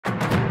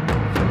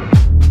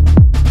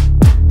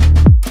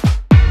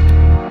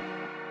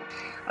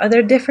Are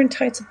there different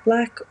types of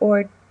black,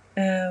 or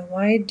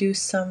why do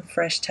some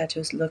fresh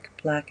tattoos look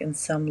black and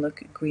some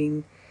look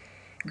green,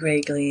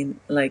 gray, green,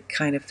 like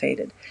kind of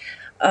faded?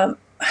 Um,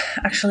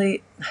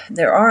 Actually,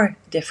 there are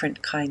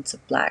different kinds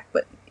of black,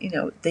 but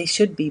they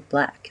should be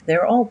black.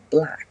 They're all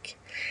black.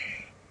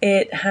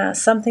 It has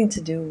something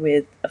to do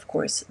with, of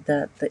course,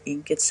 the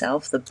ink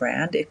itself, the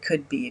brand. It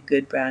could be a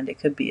good brand, it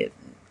could be a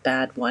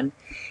bad one,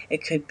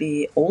 it could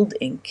be old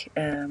ink.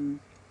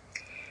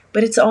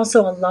 But it's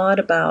also a lot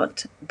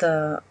about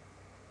the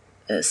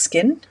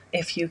skin,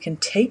 if you can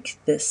take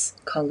this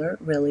color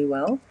really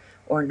well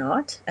or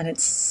not. And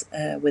it's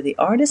with the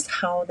artist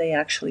how they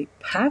actually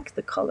pack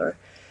the color.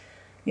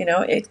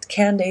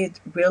 They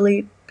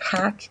really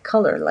pack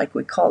color, like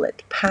we call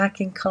it,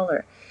 packing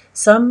color.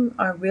 Some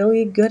are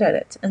really good at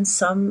it, and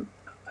some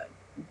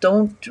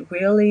don't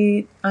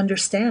really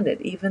understand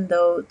it, even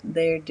though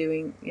they're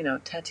doing,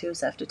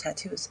 tattoos after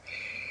tattoos.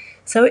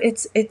 So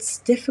it's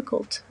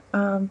difficult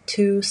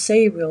to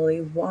say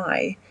really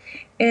why.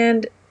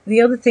 And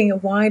the other thing,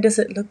 why does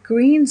it look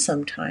green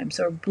sometimes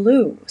or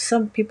blue?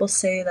 Some people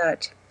say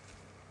that,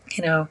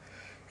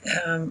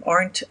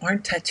 aren't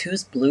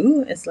tattoos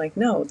blue? It's like,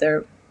 no,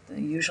 they're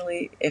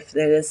usually, if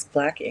it is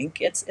black ink,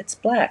 it's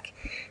black.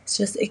 It's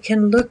just it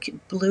can look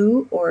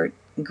blue or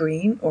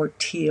green or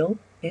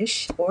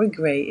teal-ish or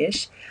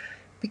grayish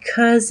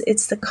because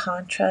it's the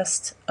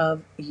contrast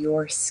of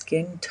your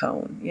skin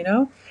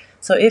tone.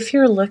 So if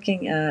you're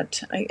looking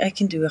at, I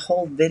can do a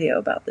whole video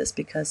about this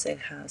because it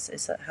has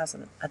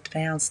an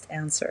advanced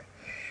answer.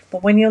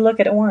 But when you look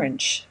at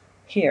orange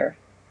here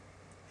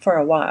for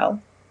a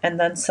while, and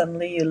then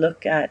suddenly you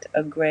look at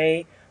a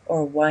gray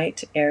or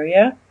white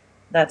area,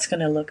 that's going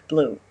to look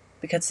blue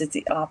because it's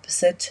the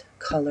opposite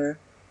color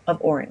of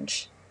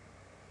orange.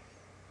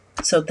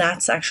 So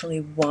that's actually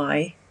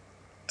why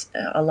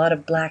a lot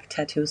of black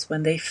tattoos,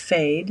 when they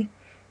fade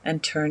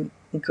and turn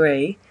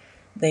gray,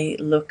 they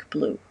look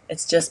blue.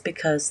 It's just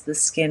because the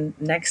skin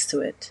next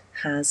to it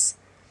has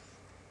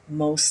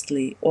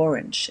mostly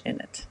orange in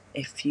it,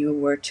 if you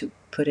were to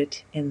put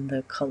it in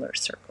the color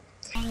circle.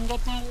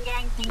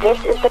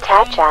 This is the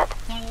Tat Chat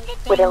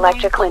with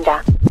Electric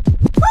Linda.